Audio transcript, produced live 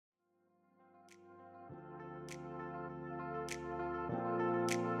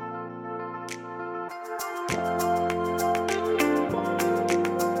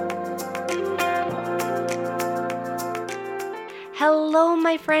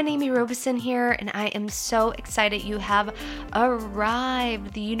my friend Amy Robeson here, and I am so excited you have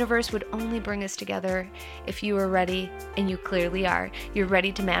arrived. The universe would only bring us together if you are ready, and you clearly are. You're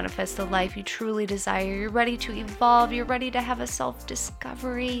ready to manifest the life you truly desire. You're ready to evolve. You're ready to have a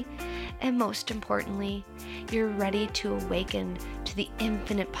self-discovery. And most importantly, you're ready to awaken to the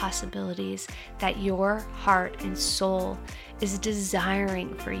infinite possibilities that your heart and soul is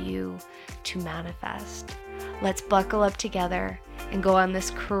desiring for you to manifest. Let's buckle up together and go on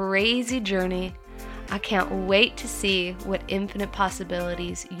this crazy journey. I can't wait to see what infinite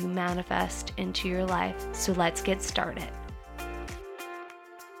possibilities you manifest into your life. So let's get started.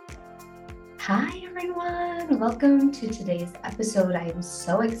 Hi everyone, welcome to today's episode. I am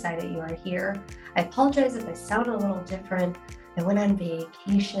so excited you are here. I apologize if I sound a little different. I went on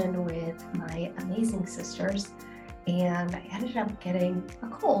vacation with my amazing sisters and I ended up getting a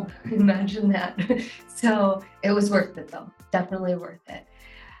cold. Imagine that. So it was worth it though, definitely worth it.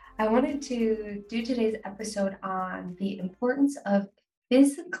 I wanted to do today's episode on the importance of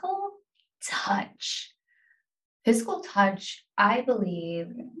physical touch. Physical touch, I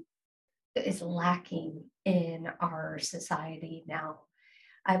believe, is lacking in our society now.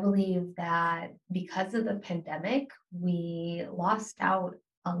 I believe that because of the pandemic, we lost out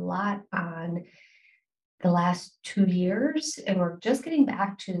a lot on the last 2 years, and we're just getting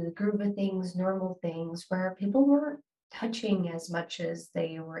back to the groove of things, normal things, where people weren't touching as much as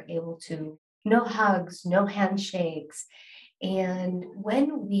they were able to. No hugs, no handshakes. And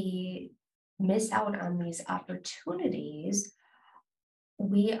when we miss out on these opportunities,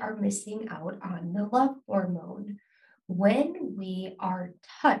 we are missing out on the love hormone. When we are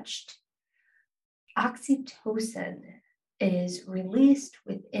touched, oxytocin is released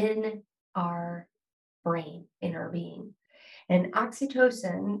within our brain, in our being. And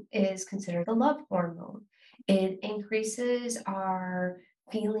oxytocin is considered the love hormone. It increases our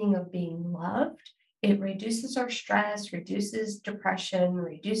feeling of being loved. It reduces our stress, reduces depression,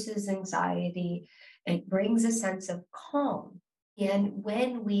 reduces anxiety. It brings a sense of calm. And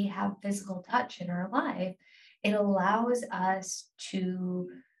when we have physical touch in our life, it allows us to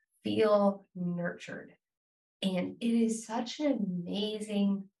feel nurtured. And it is such an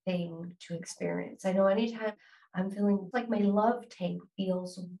amazing thing to experience. I know anytime I'm feeling like my love tank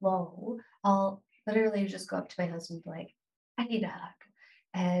feels low, I'll literally just go up to my husband and be like, I need a hug.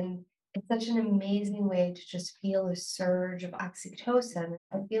 And it's such an amazing way to just feel a surge of oxytocin.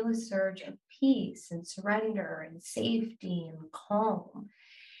 I feel a surge of peace and surrender and safety and calm.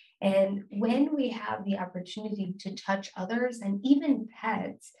 And when we have the opportunity to touch others and even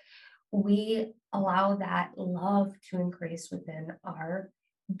pets, we allow that love to increase within our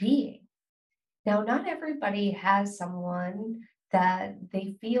being. Now, not everybody has someone that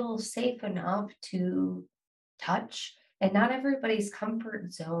they feel safe enough to touch, and not everybody's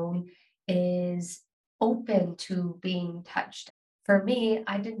comfort zone is open to being touched. For me,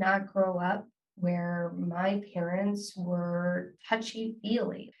 I did not grow up where my parents were touchy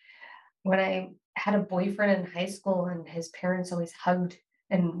feely. When I had a boyfriend in high school and his parents always hugged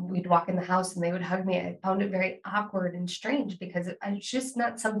and we'd walk in the house and they would hug me, I found it very awkward and strange because it's just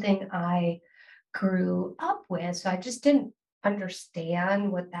not something I grew up with. So I just didn't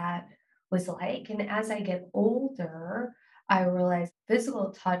understand what that was like. And as I get older, I realized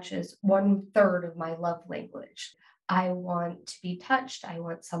physical touch is 1/3 of my love language. I want to be touched. I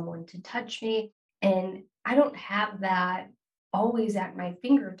want someone to touch me. And I don't have that always at my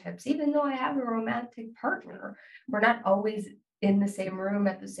fingertips, even though I have a romantic partner. We're not always in the same room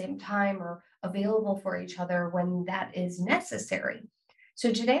at the same time or available for each other when that is necessary.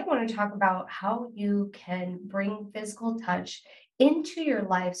 So, today I want to talk about how you can bring physical touch into your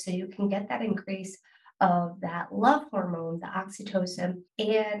life so you can get that increase of that love hormone, the oxytocin,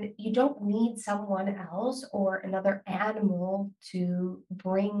 and you don't need someone else or another animal to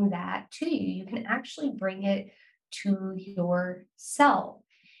bring that to you. You can actually bring it to yourself.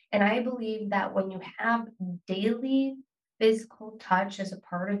 And I believe that when you have daily physical touch as a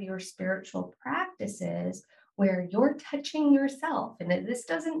part of your spiritual practices, where you're touching yourself, and this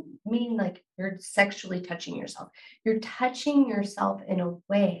doesn't mean like you're sexually touching yourself, you're touching yourself in a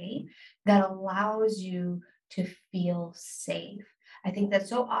way that allows you to feel safe. I think that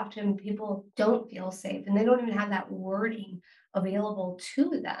so often people don't feel safe and they don't even have that wording available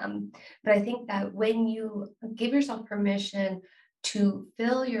to them. But I think that when you give yourself permission to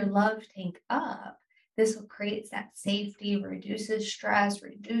fill your love tank up, this will create that safety, reduces stress,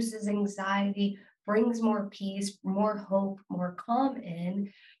 reduces anxiety, brings more peace, more hope, more calm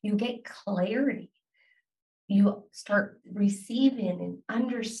in. You get clarity. you start receiving and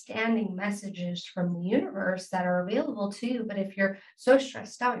understanding messages from the universe that are available to you. But if you're so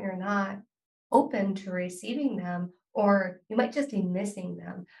stressed out, you're not open to receiving them, or you might just be missing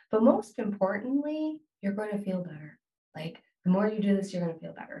them. But most importantly, you're going to feel better. Like the more you do this, you're going to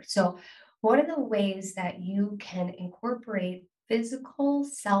feel better. So, one of the ways that you can incorporate physical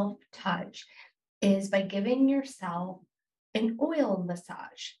self touch is by giving yourself an oil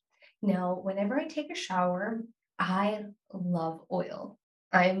massage. Now, whenever I take a shower, I love oil.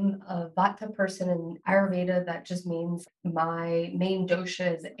 I'm a Vata person in Ayurveda. That just means my main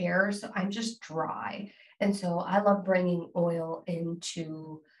dosha is air. So I'm just dry. And so I love bringing oil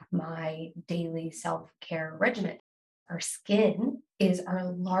into my daily self care regimen. Our skin is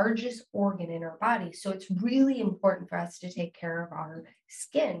our largest organ in our body. So it's really important for us to take care of our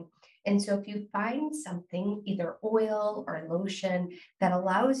skin. And so if you find something, either oil or lotion, that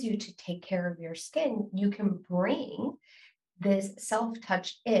allows you to take care of your skin, you can bring this self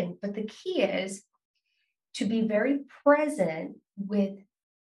touch in. But the key is to be very present with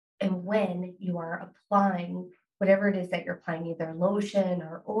and when you are applying whatever it is that you're applying, either lotion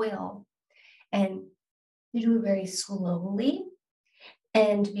or oil. And you do it very slowly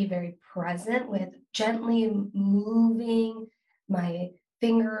and to be very present with gently moving my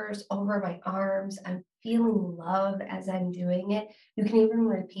fingers over my arms. I'm feeling love as I'm doing it. You can even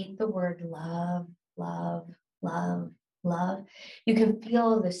repeat the word love, love, love, love. You can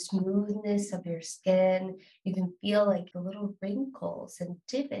feel the smoothness of your skin. You can feel like the little wrinkles and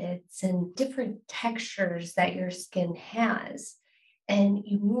divots and different textures that your skin has. And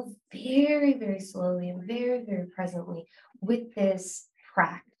you move very, very slowly and very, very presently with this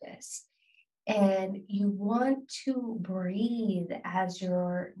practice. And you want to breathe as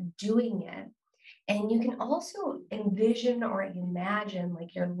you're doing it. And you can also envision or imagine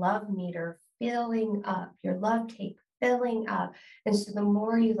like your love meter filling up, your love tank filling up. And so the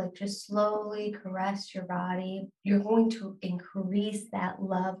more you like just slowly caress your body, you're going to increase that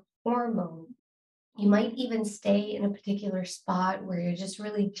love hormone. You might even stay in a particular spot where you just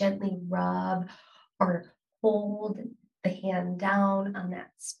really gently rub or hold the hand down on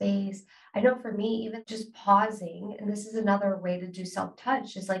that space. I know for me, even just pausing, and this is another way to do self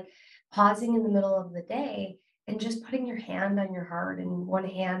touch, is like pausing in the middle of the day and just putting your hand on your heart and one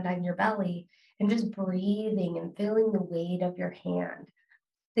hand on your belly and just breathing and feeling the weight of your hand.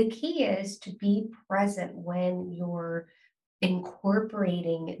 The key is to be present when you're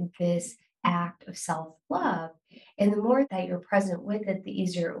incorporating this act of self love. And the more that you're present with it, the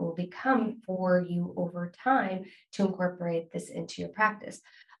easier it will become for you over time to incorporate this into your practice.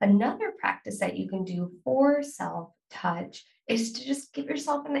 Another practice that you can do for self touch is to just give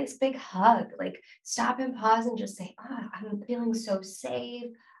yourself a nice big hug. Like stop and pause and just say, I'm feeling so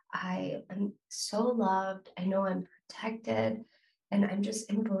safe. I am so loved. I know I'm protected. And I'm just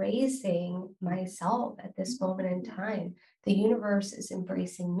embracing myself at this moment in time. The universe is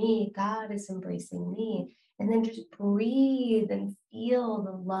embracing me, God is embracing me. And then just breathe and feel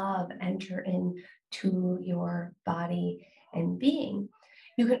the love enter into your body and being.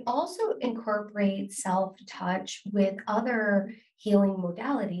 You can also incorporate self touch with other healing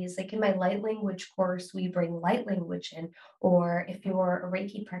modalities. Like in my light language course, we bring light language in. Or if you're a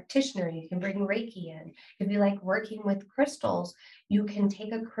Reiki practitioner, you can bring Reiki in. If you like working with crystals, you can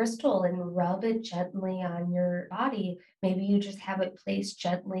take a crystal and rub it gently on your body. Maybe you just have it placed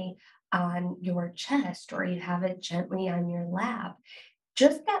gently on your chest or you have it gently on your lap.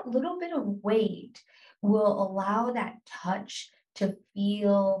 Just that little bit of weight will allow that touch to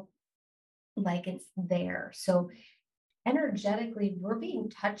feel like it's there. So energetically, we're being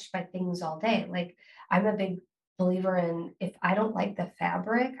touched by things all day. Like I'm a big believer in if I don't like the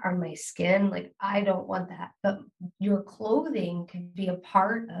fabric on my skin, like I don't want that. But your clothing can be a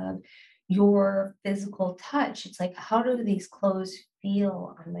part of your physical touch. It's like, how do these clothes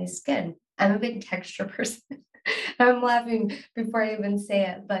feel on my skin? I'm a big texture person. I'm laughing before I even say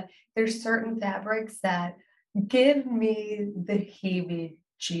it, but there's certain fabrics that give me the heebie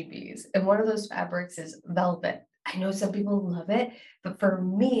jeebies. And one of those fabrics is velvet. I know some people love it, but for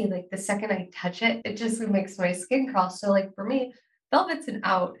me, like the second I touch it, it just makes my skin crawl. So, like for me, velvet's an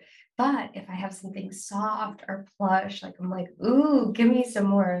out. But if I have something soft or plush, like I'm like, ooh, give me some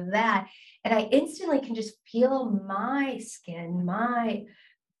more of that. And I instantly can just feel my skin, my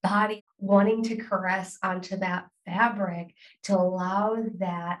body wanting to caress onto that fabric to allow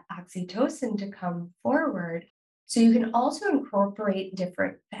that oxytocin to come forward. So you can also incorporate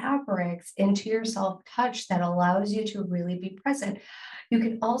different fabrics into your self touch that allows you to really be present. You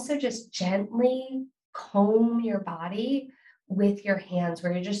can also just gently comb your body with your hands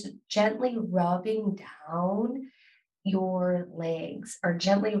where you're just gently rubbing down your legs or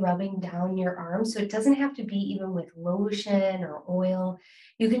gently rubbing down your arms. So it doesn't have to be even with lotion or oil.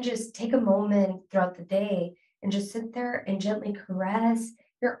 You can just take a moment throughout the day and just sit there and gently caress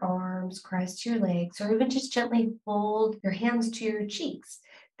your arms, caress your legs, or even just gently fold your hands to your cheeks.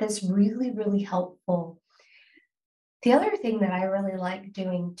 That's really, really helpful. The other thing that I really like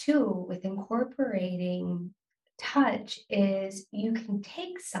doing too with incorporating touch is you can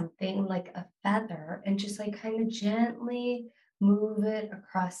take something like a feather and just like kind of gently move it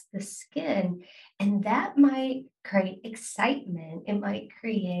across the skin. And that might create excitement. It might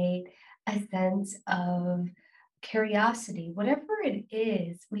create a sense of curiosity. Whatever it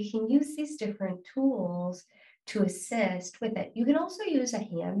is, we can use these different tools to assist with it. You can also use a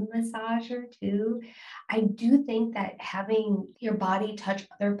hand massager too. I do think that having your body touch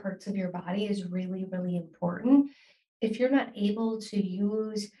other parts of your body is really, really important. If you're not able to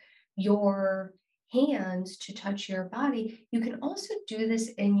use your hands to touch your body, you can also do this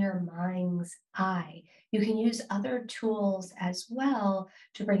in your mind's eye. You can use other tools as well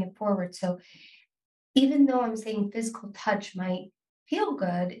to bring it forward. So even though I'm saying physical touch might feel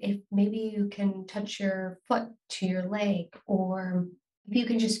good, if maybe you can touch your foot to your leg, or if you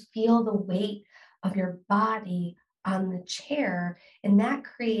can just feel the weight of your body on the chair, and that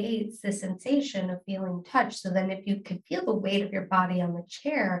creates the sensation of feeling touch. So then, if you can feel the weight of your body on the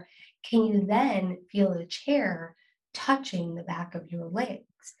chair, can you then feel the chair touching the back of your legs?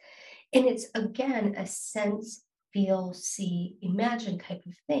 And it's again a sense, feel, see, imagine type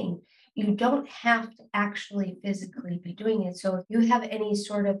of thing. You don't have to actually physically be doing it. So if you have any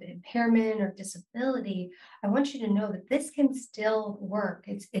sort of impairment or disability, I want you to know that this can still work.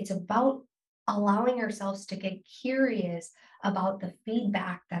 It's about allowing ourselves to get curious about the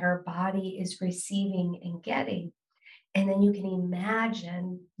feedback that our body is receiving and getting. And then you can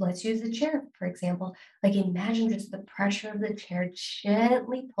imagine, let's use the chair, for example, like imagine just the pressure of the chair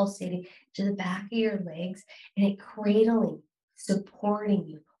gently pulsating to the back of your legs and it cradling, supporting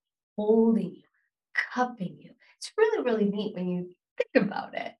you, holding you, cupping you. It's really, really neat when you think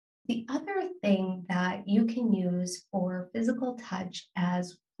about it. The other thing that you can use for physical touch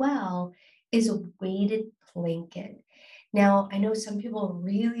as well is a weighted blanket. Now, I know some people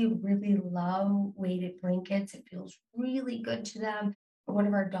really, really love weighted blankets. It feels really good to them. One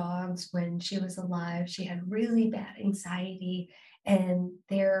of our dogs, when she was alive, she had really bad anxiety, and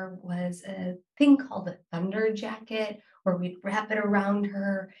there was a thing called a thunder jacket where we'd wrap it around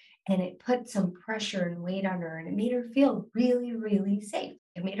her and it put some pressure and weight on her and it made her feel really, really safe.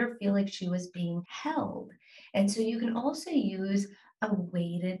 It made her feel like she was being held. And so you can also use a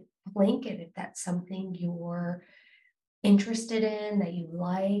weighted blanket if that's something you're interested in, that you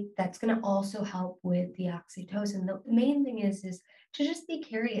like, that's going to also help with the oxytocin. The main thing is to just be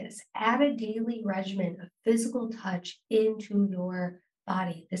curious. Add a daily regimen of physical touch into your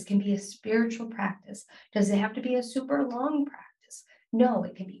body. This can be a spiritual practice. Does it have to be a super long practice? No,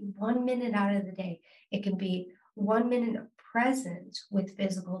 it can be 1 minute out of the day. It can be 1 minute of presence with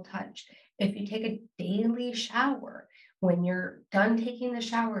physical touch. If you take a daily shower, when you're done taking the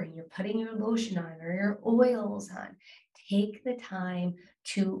shower and you're putting your lotion on or your oils on, take the time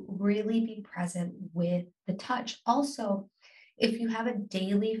to really be present with the touch. Also, if you have a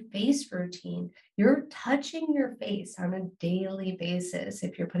daily face routine, you're touching your face on a daily basis.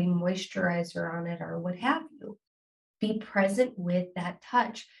 If you're putting moisturizer on it or what have you, be present with that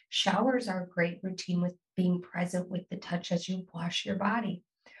touch. Showers are a great routine with being present with the touch as you wash your body.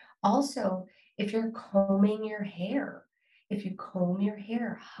 Also, if you're combing your hair, if you comb your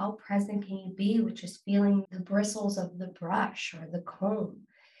hair, how present can you be with just feeling the bristles of the brush or the comb?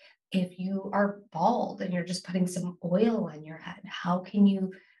 If you are bald and you're just putting some oil on your head, how can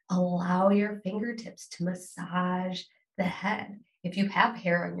you allow your fingertips to massage the head? If you have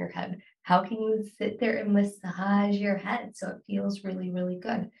hair on your head, how can you sit there and massage your head so it feels really, really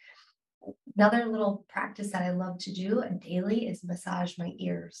good? Another little practice that I love to do daily is massage my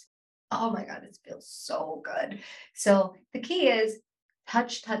ears. Oh my God, it feels so good. So the key is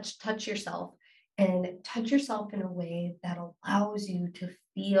touch, touch, touch yourself and touch yourself in a way that allows you to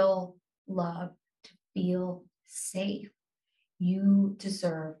feel love, to feel safe. You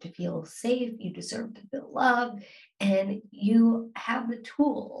deserve to feel safe. You deserve to feel loved. And you have the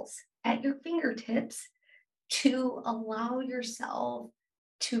tools at your fingertips to allow yourself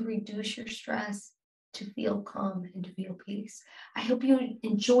to reduce your stress, to feel calm, and to feel peace. I hope you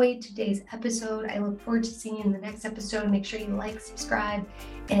enjoyed today's episode. I look forward to seeing you in the next episode. Make sure you like, subscribe,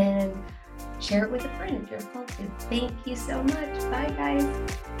 and share it with a friend if you're called to. Thank you so much. Bye, guys.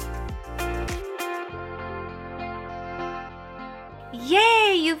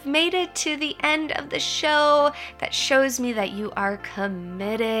 Yay! You've made it to the end of the show. That shows me that you are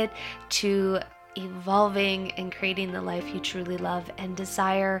committed to evolving and creating the life you truly love and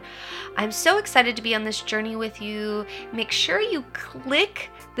desire. I'm so excited to be on this journey with you. Make sure you click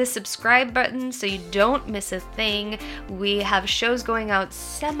the subscribe button so you don't miss a thing. We have shows going out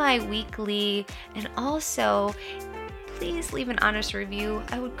semi-weekly, and also please leave an honest review.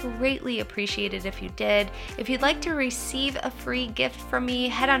 I would greatly appreciate it if you did. If you'd like to receive a free gift from me,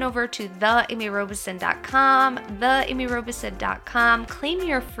 head on over to theamyrobeson.com, claim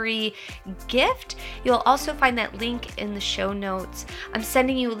your free gift. You'll also find that link in the show notes. I'm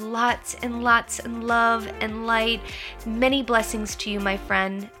sending you lots and lots of love and light. Many blessings to you, my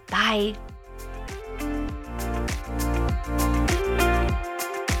friend. Bye.